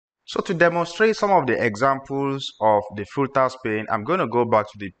So to demonstrate some of the examples of the filters pane, I'm going to go back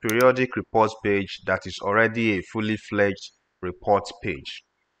to the periodic reports page that is already a fully fledged report page.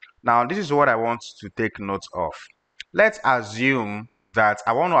 Now, this is what I want to take note of. Let's assume that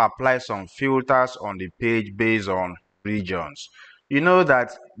I want to apply some filters on the page based on regions. You know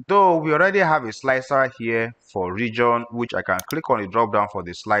that though we already have a slicer here for region, which I can click on the drop down for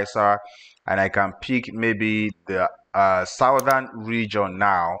the slicer, and I can pick maybe the southern region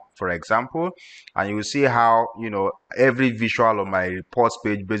now, for example, and you will see how, every visual on my reports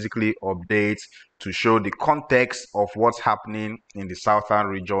page basically updates to show the context of what's happening in the southern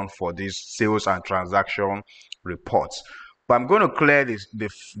region for this sales and transaction reports. But I'm going to clear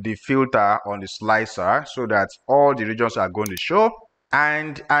the filter on the slicer so that all the regions are going to show,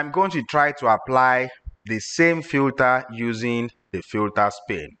 and I'm going to try to apply the same filter using the filters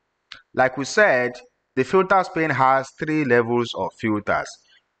pane. Like we said, the filters pane has 3 levels of filters.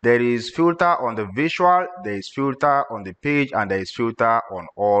 There is filter on the visual, there is filter on the page, and there is filter on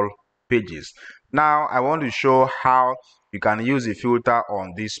all pages. Now, I want to show how you can use the filter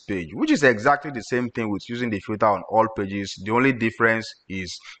on this page, which is exactly the same thing with using the filter on all pages. The only difference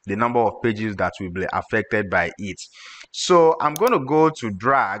is the number of pages that will be affected by it. So I'm going to go to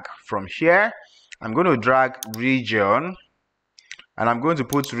drag from here. I'm going to drag region, and I'm going to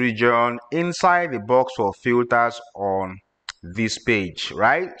put region inside the box for filters on this page,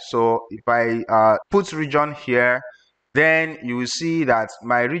 right? So if I put region here, then you will see that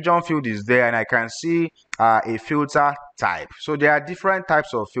my region field is there, and I can see a filter type. So there are different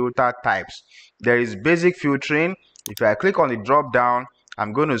types of filter types. There is basic filtering. If I click on the drop down,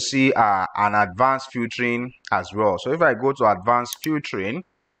 I'm going to see an advanced filtering as well. So if I go to advanced filtering,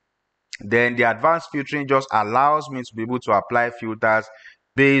 then the advanced filtering just allows me to be able to apply filters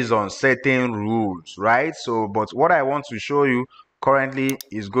based on certain rules, right? So, but what I want to show you currently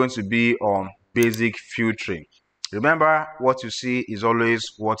is going to be on basic filtering. Remember, what you see is always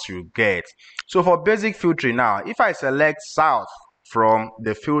what you get. So for basic filtering now, if I select south from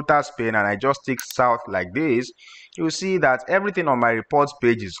the filters pane and I just tick south like this, you'll see that everything on my reports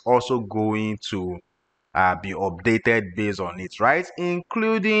page is also going to be updated based on it, right?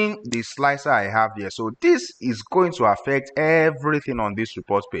 Including the slicer I have here. So this is going to affect everything on this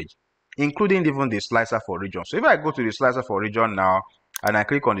report page, including even the slicer for region. So if I go to the slicer for region now and I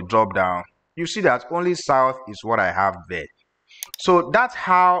click on the drop down, you see that only south is what I have there. So that's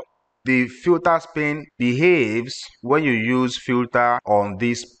how the filters pane behaves when you use filter on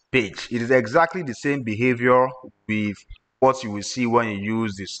this page. It is exactly the same behavior with what you will see when you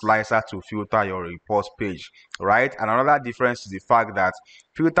use the slicer to filter your report page, right? And another difference is the fact that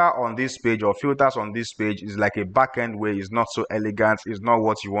filter on this page or filters on this page is like a backend way. It's not so elegant. It's not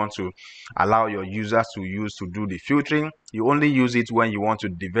what you want to allow your users to use to do the filtering. You only use it when you want to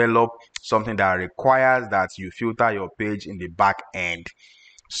develop something that requires that you filter your page in the back end.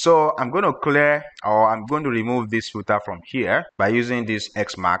 So I'm going to clear, or I'm going to remove this filter from here by using this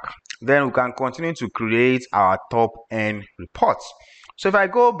X mark. Then we can continue to create our top end reports. So if I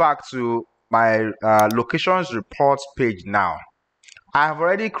go back to my locations reports page now, I have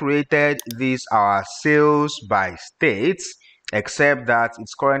already created this our sales by states, except that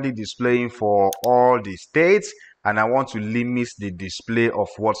it's currently displaying for all the states, and I want to limit the display of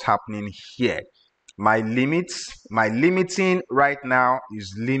what's happening here. My limiting right now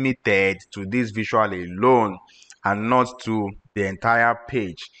is limited to this visual alone and not to the entire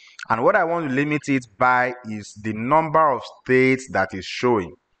page. And what I want to limit it by is the number of states that is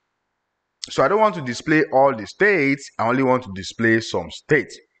showing. So I don't want to display all the states. I only want to display some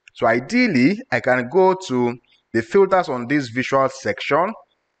states. So ideally, I can go to the filters on this visual section.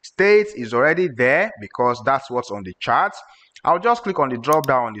 States is already there because that's what's on the chart. I'll just click on the drop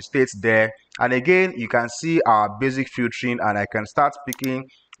down on the states there. And again, you can see our basic filtering, and I can start picking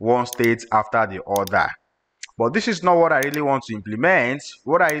one state after the other. But this is not what I really want to implement.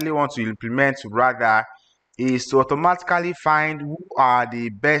 What I really want to implement rather is to automatically find who are the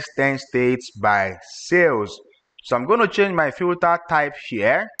best 10 states by sales. So I'm going to change my filter type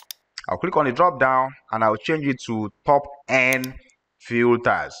here. I'll click on the drop down and I'll change it to top N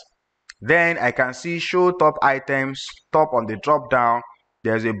filters. Then I can see show top items, top on the drop down.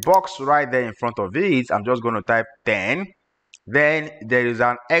 There's a box right there in front of it. I'm just going to type 10. Then there is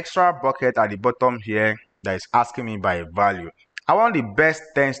an extra bucket at the bottom here that is asking me by value. I want the best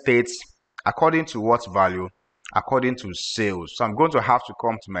 10 states according to what value? According to sales. So I'm going to have to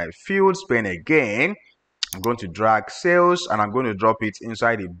come to my fields pane again. I'm going to drag sales and I'm going to drop it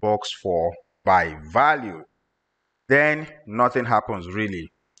inside the box for by value. Then nothing happens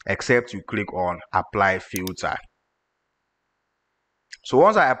really except you click on apply filter. So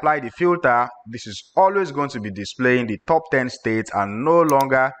once I apply the filter, this is always going to be displaying the top 10 states and no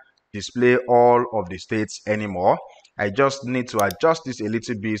longer display all of the states anymore. I just need to adjust this a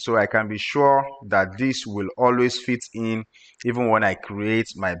little bit so I can be sure that this will always fit in even when I create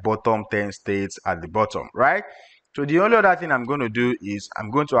my bottom 10 states at the bottom, right? So the only other thing I'm going to do is I'm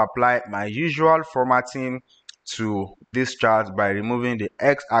going to apply my usual formatting to this chart by removing the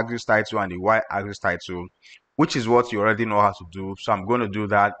x-axis title and the y-axis title, which is what you already know how to do. So I'm going to do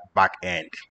that back end.